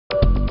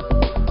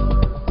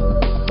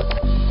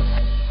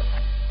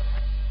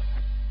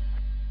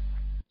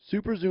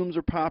Superzooms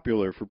are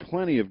popular for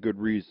plenty of good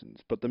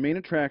reasons, but the main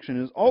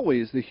attraction is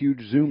always the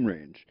huge zoom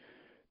range.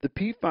 The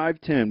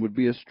P510 would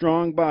be a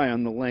strong buy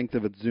on the length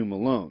of its zoom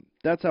alone.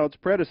 That's how its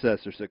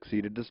predecessor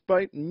succeeded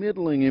despite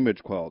middling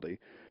image quality.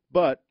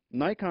 But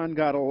Nikon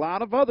got a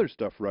lot of other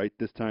stuff right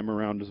this time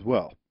around as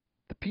well.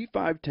 The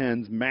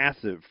P510's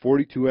massive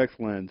 42x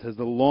lens has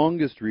the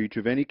longest reach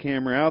of any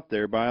camera out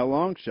there by a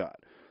long shot.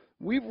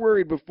 We've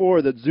worried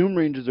before that zoom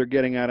ranges are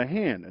getting out of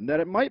hand and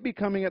that it might be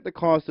coming at the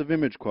cost of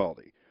image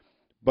quality.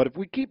 But if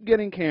we keep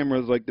getting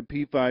cameras like the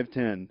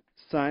P510,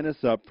 sign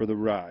us up for the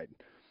ride.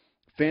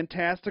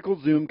 Fantastical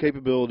zoom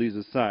capabilities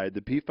aside,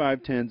 the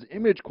P510's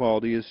image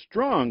quality is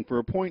strong for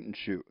a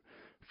point-and-shoot.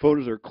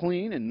 Photos are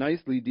clean and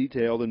nicely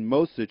detailed in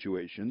most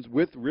situations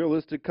with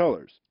realistic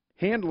colors.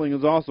 Handling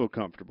is also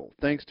comfortable,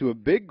 thanks to a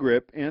big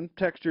grip and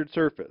textured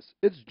surface.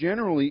 It's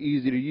generally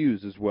easy to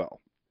use as well.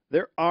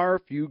 There are a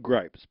few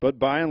gripes, but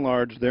by and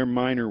large they're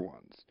minor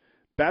ones.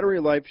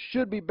 Battery life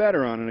should be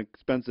better on an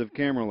expensive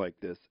camera like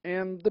this,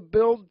 and the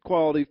build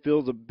quality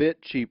feels a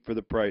bit cheap for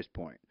the price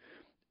point.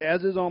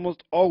 As is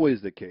almost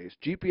always the case,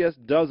 GPS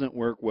doesn't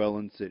work well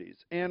in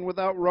cities, and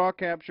without raw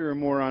capture and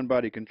more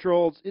on-body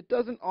controls, it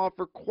doesn't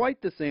offer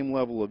quite the same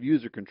level of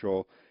user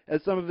control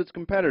as some of its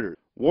competitors.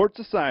 Warts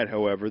aside,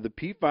 however, the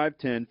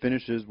P510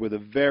 finishes with a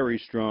very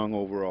strong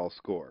overall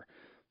score.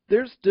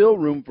 There's still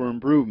room for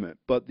improvement,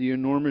 but the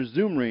enormous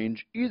zoom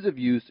range, ease of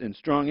use, and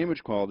strong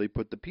image quality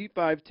put the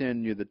P510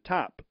 near the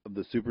top of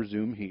the super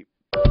zoom heap.